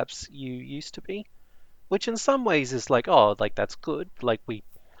than perhaps you used to be, which in some ways is like, oh, like that's good. Like we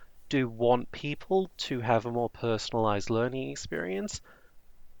do want people to have a more personalized learning experience,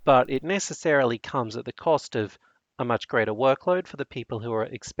 but it necessarily comes at the cost of a much greater workload for the people who are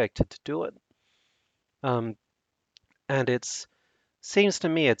expected to do it. And seems to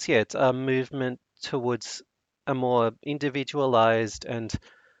me it's a movement towards a more individualized and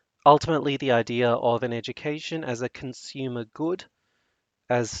ultimately the idea of an education as a consumer good,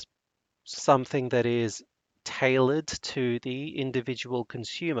 as something that is tailored to the individual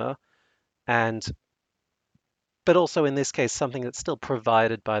consumer, and but also in this case something that's still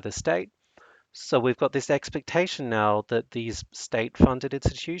provided by the state. So we've got this expectation now that these state-funded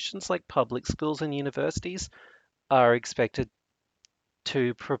institutions like public schools and universities are expected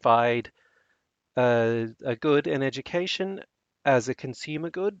to provide a good in education as a consumer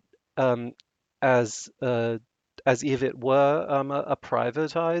good, um, as as if it were a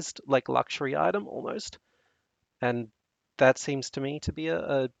privatized like luxury item almost. And that seems to me to be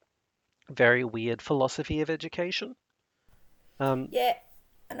a very weird philosophy of education. Yeah,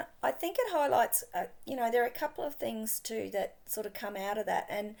 and I think it highlights, there are a couple of things too that sort of come out of that.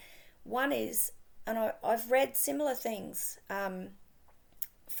 And one is, and I've read similar things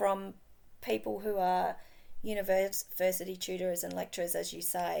from people who are university tutors and lecturers, as you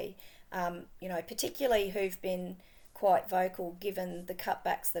say, particularly who've been quite vocal given the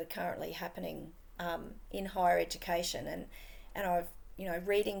cutbacks that are currently happening in higher education. And I've,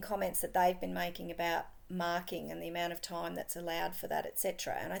 reading comments that they've been making about marking and the amount of time that's allowed for that,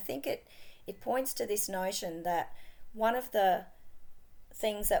 etc. And I think it points to this notion that one of the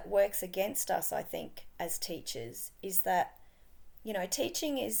things that works against us, I think, as teachers is that,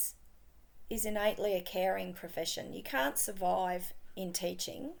 teaching is innately a caring profession. You can't survive in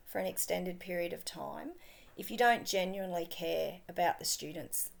teaching for an extended period of time if you don't genuinely care about the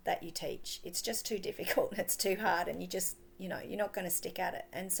students that you teach. It's just too difficult and it's too hard, and you just, you're not going to stick at it.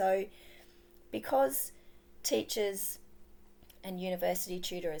 And so because teachers and university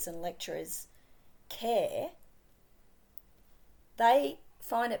tutors and lecturers care, they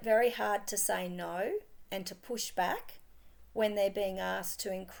find it very hard to say no and to push back when they're being asked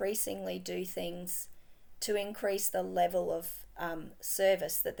to increasingly do things to increase the level of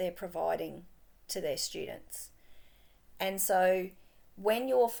service that they're providing to their students. And so when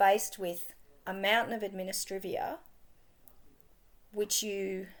you're faced with a mountain of administrivia, which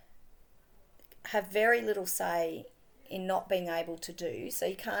you have very little say in not being able to do, so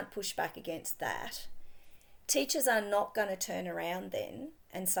you can't push back against that, teachers are not going to turn around then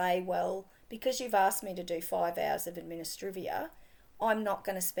and say, well, because you've asked me to do 5 hours of administrivia, I'm not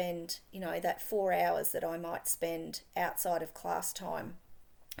going to spend, that 4 hours that I might spend outside of class time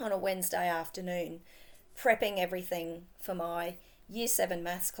on a Wednesday afternoon prepping everything for my Year 7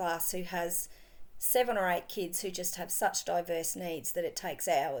 maths class who has 7 or 8 kids who just have such diverse needs that it takes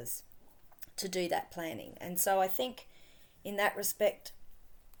hours to do that planning. And so I think in that respect,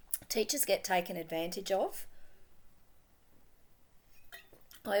 teachers get taken advantage of.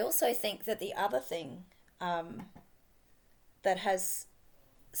 I also think that the other thing that has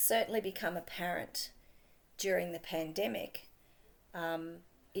certainly become apparent during the pandemic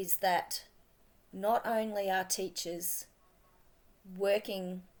is that not only are teachers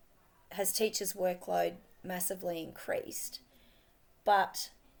has teachers' workload massively increased,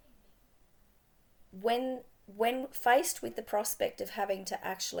 but when faced with the prospect of having to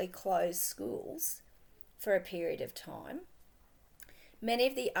actually close schools for a period of time, many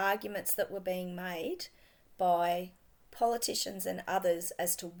of the arguments that were being made by politicians and others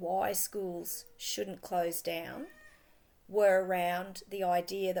as to why schools shouldn't close down were around the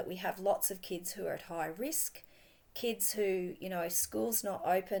idea that we have lots of kids who are at high risk, kids who, school's not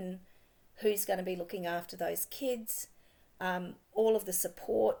open, who's going to be looking after those kids, all of the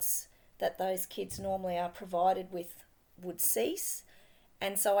supports that those kids normally are provided with would cease.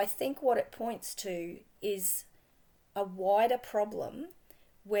 And so I think what it points to is a wider problem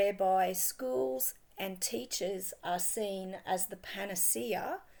whereby schools and teachers are seen as the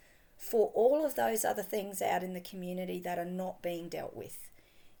panacea for all of those other things out in the community that are not being dealt with.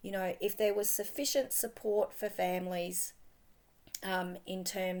 If there was sufficient support for families in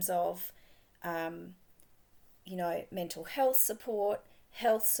terms of, mental health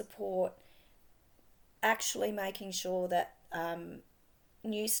support, actually making sure that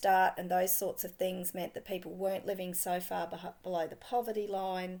New Start and those sorts of things meant that people weren't living so far below the poverty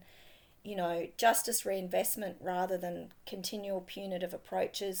line, justice reinvestment rather than continual punitive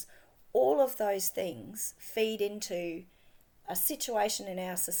approaches, all of those things feed into a situation in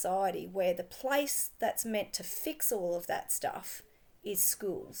our society where the place that's meant to fix all of that stuff is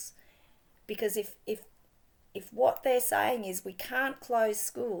schools. Because if what they're saying is we can't close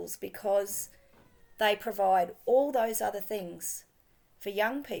schools because they provide all those other things for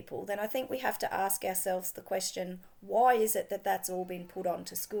young people, then I think we have to ask ourselves the question, why is it that that's all been put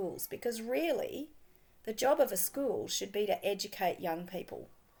onto schools? Because really, the job of a school should be to educate young people.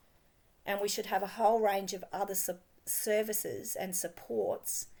 And we should have a whole range of other services and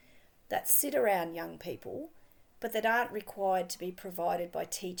supports that sit around young people, but that aren't required to be provided by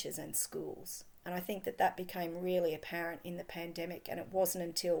teachers and schools. And I think that became really apparent in the pandemic, and it wasn't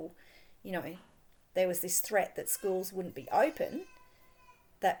until, there was this threat that schools wouldn't be open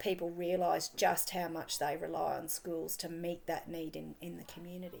that people realised just how much they rely on schools to meet that need in the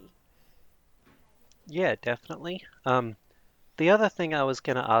community. Yeah, definitely. The other thing I was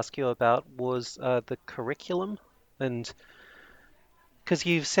going to ask you about was the curriculum, and because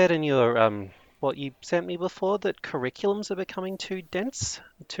you've said in your what you sent me before that curriculums are becoming too dense,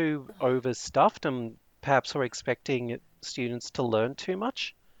 too overstuffed, and perhaps we're expecting students to learn too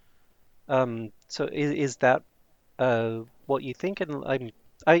much. So is that what you think? And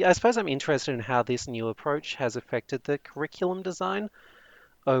I suppose I'm interested in how this new approach has affected the curriculum design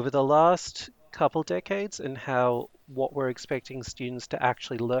over the last couple decades, and how what we're expecting students to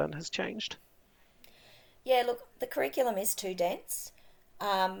actually learn has changed. Yeah, look, the curriculum is too dense.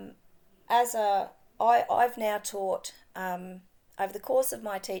 I've now taught over the course of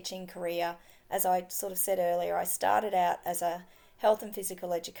my teaching career, as I sort of said earlier, I started out as a health and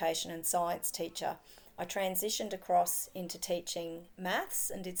physical education and science teacher. I transitioned across into teaching maths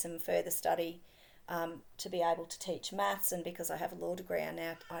and did some further study to be able to teach maths, and because I have a law degree,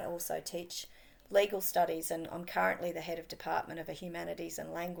 I also teach legal studies, and I'm currently the head of department of a humanities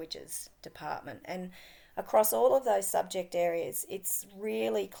and languages department. And across all of those subject areas, it's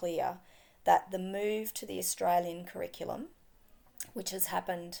really clear that the move to the Australian curriculum, which has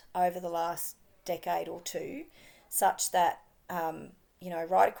happened over the last decade or two, such that,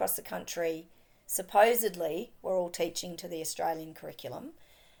 right across the country, supposedly we're all teaching to the Australian curriculum,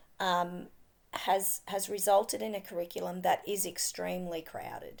 has resulted in a curriculum that is extremely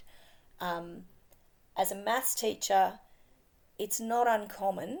crowded. As a maths teacher, it's not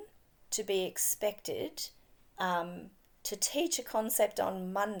uncommon to be expected to teach a concept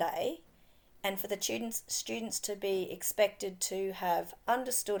on Monday, and for the students to be expected to have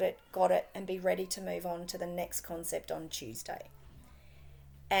understood it, got it, and be ready to move on to the next concept on Tuesday.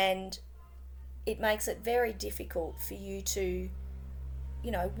 And it makes it very difficult for you to,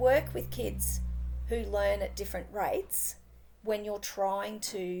 work with kids who learn at different rates when you're trying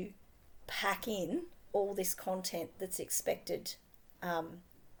to pack in all this content that's expected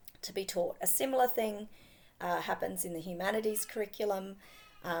to be taught. A similar thing happens in the humanities curriculum.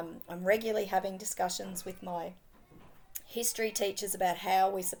 I'm regularly having discussions with my history teachers about how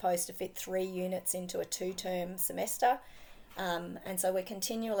we're supposed to fit 3 units into a 2-term semester. And so we're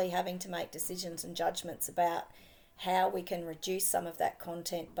continually having to make decisions and judgments about how we can reduce some of that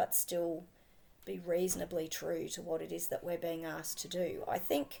content but still be reasonably true to what it is that we're being asked to do. I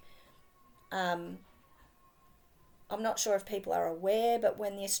think, I'm not sure if people are aware, but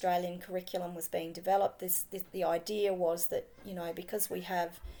when the Australian curriculum was being developed, the idea was that, because we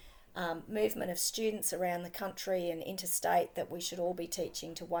have movement of students around the country and interstate, that we should all be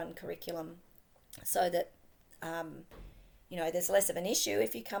teaching to one curriculum so that, there's less of an issue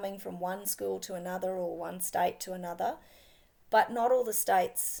if you're coming from one school to another or one state to another. But not all the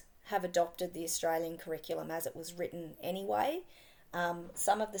states have adopted the Australian curriculum as it was written anyway.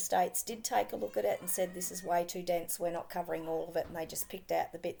 Some of the states did take a look at it and said, this is way too dense, we're not covering all of it, and they just picked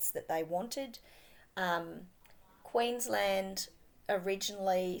out the bits that they wanted. Queensland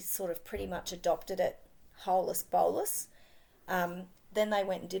originally sort of pretty much adopted it holus bolus. Then they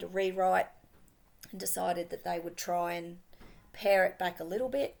went and did a rewrite and decided that they would try and pare it back a little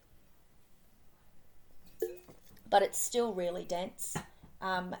bit. But it's still really dense.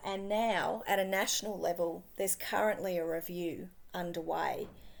 And now, at a national level, there's currently a review underway,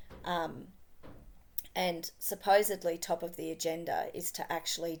 and supposedly top of the agenda is to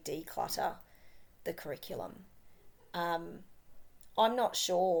actually declutter the curriculum. I'm not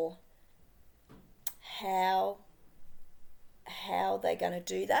sure how they're going to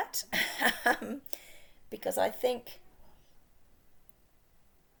do that because I think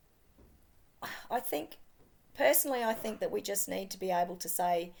personally that we just need to be able to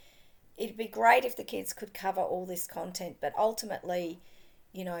say, it'd be great if the kids could cover all this content, but ultimately,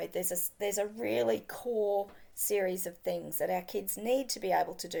 there's a really core series of things that our kids need to be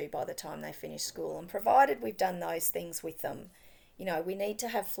able to do by the time they finish school. And provided we've done those things with them, we need to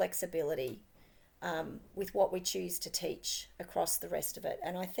have flexibility with what we choose to teach across the rest of it.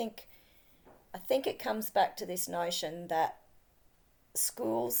 And I think it comes back to this notion that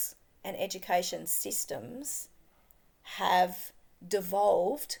schools and education systems have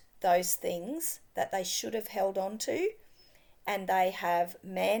devolved those things that they should have held on to, and they have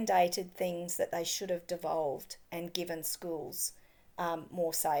mandated things that they should have devolved and given schools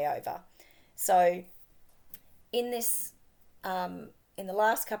more say over. So in this, in the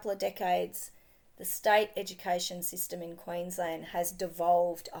last couple of decades, the state education system in Queensland has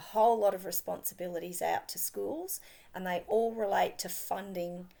devolved a whole lot of responsibilities out to schools, and they all relate to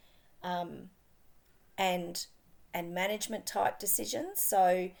funding and management type decisions.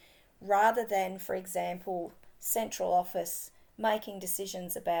 So rather than, for example, central office making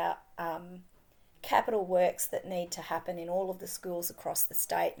decisions about capital works that need to happen in all of the schools across the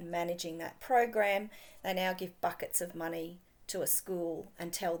state and managing that program, they now give buckets of money to a school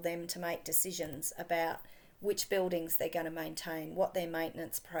and tell them to make decisions about which buildings they're going to maintain, what their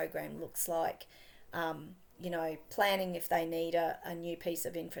maintenance program looks like, planning if they need a new piece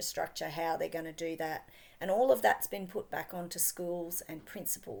of infrastructure, how they're going to do that. And all of that's been put back onto schools and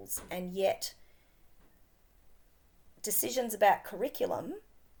principals. And yet decisions about curriculum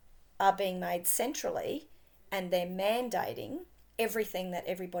are being made centrally, and they're mandating everything that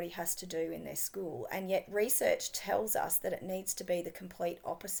everybody has to do in their school. And yet research tells us that it needs to be the complete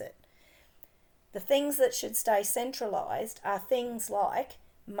opposite. The things that should stay centralised are things like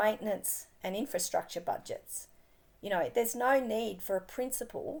maintenance and infrastructure budgets. There's no need for a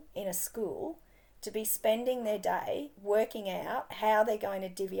principal in a school to be spending their day working out how they're going to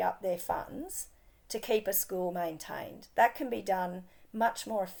divvy up their funds to keep a school maintained. That can be done much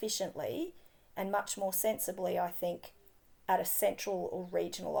more efficiently and much more sensibly, I think, at a central or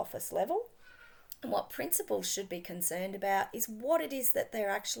regional office level. And what principals should be concerned about is what it is that they're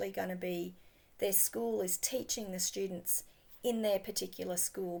actually going to be, their school is teaching the students in their particular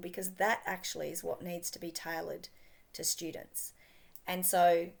school, because that actually is what needs to be tailored to students. And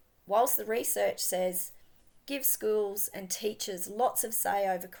so whilst the research says give schools and teachers lots of say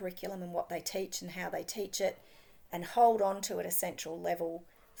over curriculum and what they teach and how they teach it, and hold on to at a central level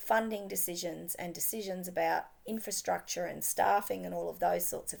funding decisions and decisions about infrastructure and staffing and all of those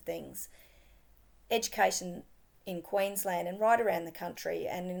sorts of things, education in Queensland and right around the country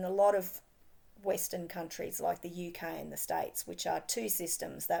and in a lot of Western countries like the UK and the States, which are two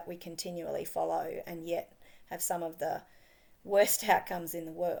systems that we continually follow and yet have some of the worst outcomes in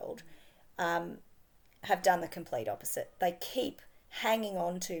the world, have done the complete opposite. They keep hanging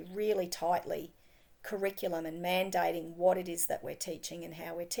on to really tightly curriculum and mandating what it is that we're teaching and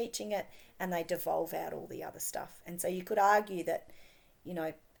how we're teaching it, and they devolve out all the other stuff. And so you could argue that,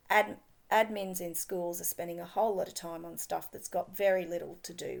 admins in schools are spending a whole lot of time on stuff that's got very little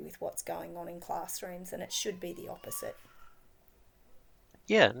to do with what's going on in classrooms, and it should be the opposite.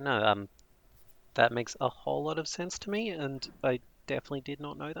 Yeah, no, that makes a whole lot of sense to me, and I definitely did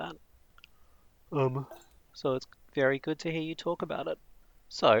not know that. So it's very good to hear you talk about it.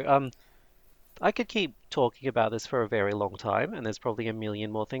 So, I could keep talking about this for a very long time, and there's probably a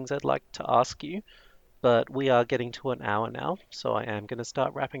million more things I'd like to ask you, but we are getting to an hour now, so I am going to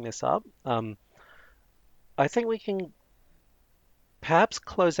start wrapping this up. I think we can perhaps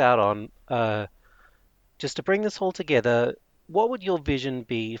close out on, just to bring this all together, what would your vision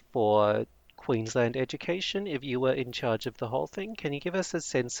be for Queensland education if you were in charge of the whole thing? Can you give us a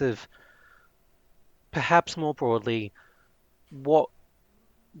sense of, perhaps more broadly, what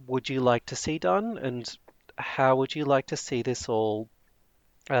would you like to see done, and how would you like to see this all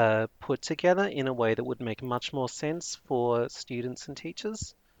put together in a way that would make much more sense for students and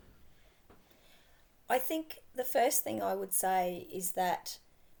teachers? I think the first thing I would say is that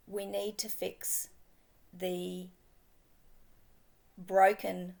we need to fix the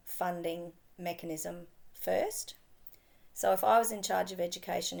broken funding mechanism first. So if I was in charge of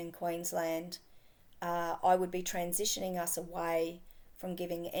education in Queensland, I would be transitioning us away from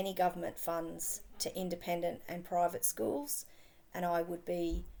giving any government funds to independent and private schools, and I would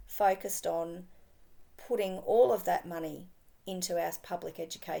be focused on putting all of that money into our public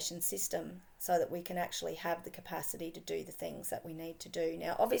education system so that we can actually have the capacity to do the things that we need to do.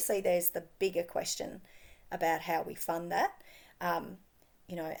 Now, obviously, there's the bigger question about how we fund that, and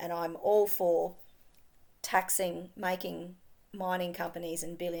I'm all for taxing, making mining companies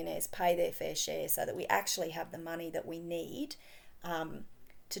and billionaires pay their fair share so that we actually have the money that we need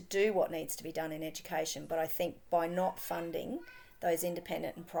to do what needs to be done in education. But I think by not funding those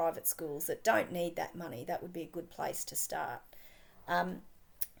independent and private schools that don't need that money, that would be a good place to start.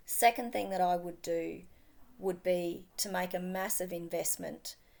 Second thing that I would do would be to make a massive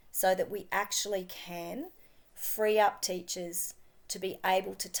investment so that we actually can free up teachers to be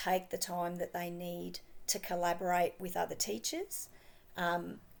able to take the time that they need to collaborate with other teachers,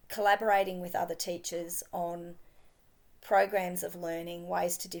 collaborating with other teachers on programs of learning,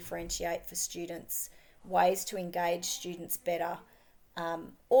 ways to differentiate for students, ways to engage students better.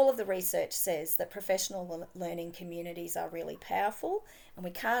 All of the research says that professional learning communities are really powerful, And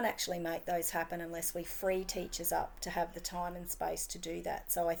we can't actually make those happen unless we free teachers up to have the time and space to do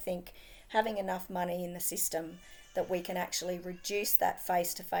that. So I think having enough money in the system that we can actually reduce that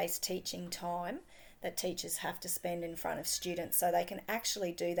face-to-face teaching time that teachers have to spend in front of students so they can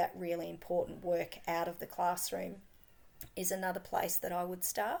actually do that really important work out of the classroom is another place that I would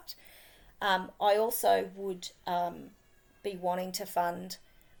start. I also would be wanting to fund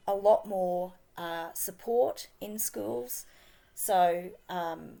a lot more support in schools. So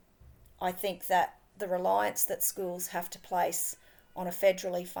I think that the reliance that schools have to place on a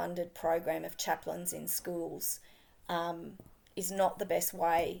federally funded program of chaplains in schools is not the best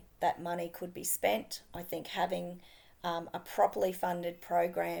way that money could be spent. I think having a properly funded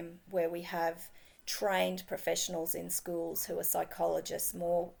program where we have trained professionals in schools who are psychologists,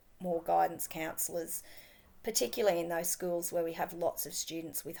 more guidance counsellors, particularly in those schools where we have lots of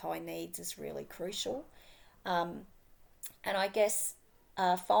students with high needs, is really crucial. And I guess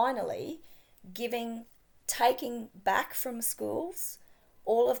finally, taking back from schools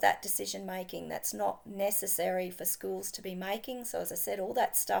all of that decision making that's not necessary for schools to be making. So as I said, all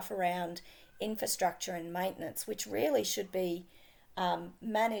that stuff around infrastructure and maintenance, which really should be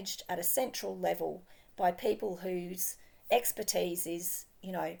managed at a central level by people whose expertise is,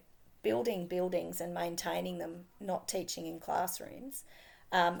 building buildings and maintaining them, not teaching in classrooms,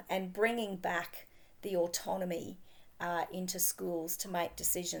 and bringing back the autonomy into schools to make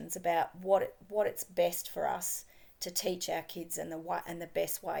decisions about what it's best for us to teach our kids and the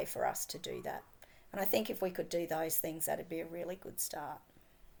best way for us to do that. And I think if we could do those things, that'd be a really good start.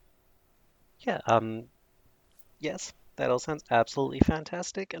 Yeah, yes, that all sounds absolutely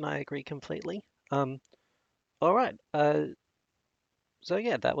fantastic, and I agree completely. All right, so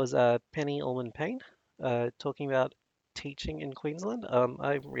yeah, that was Penny Allman-Payne talking about teaching in Queensland.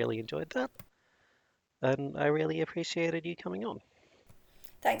 I really enjoyed that, and I really appreciated you coming on.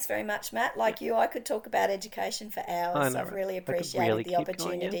 Thanks very much, Matt. Like you, I could talk about education for hours. I know, I've really I could appreciated really the keep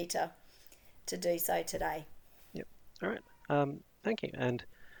going, yeah. opportunity to do so today. Yep. All right. Thank you, and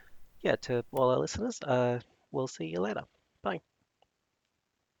yeah, to all our listeners, we'll see you later. Bye.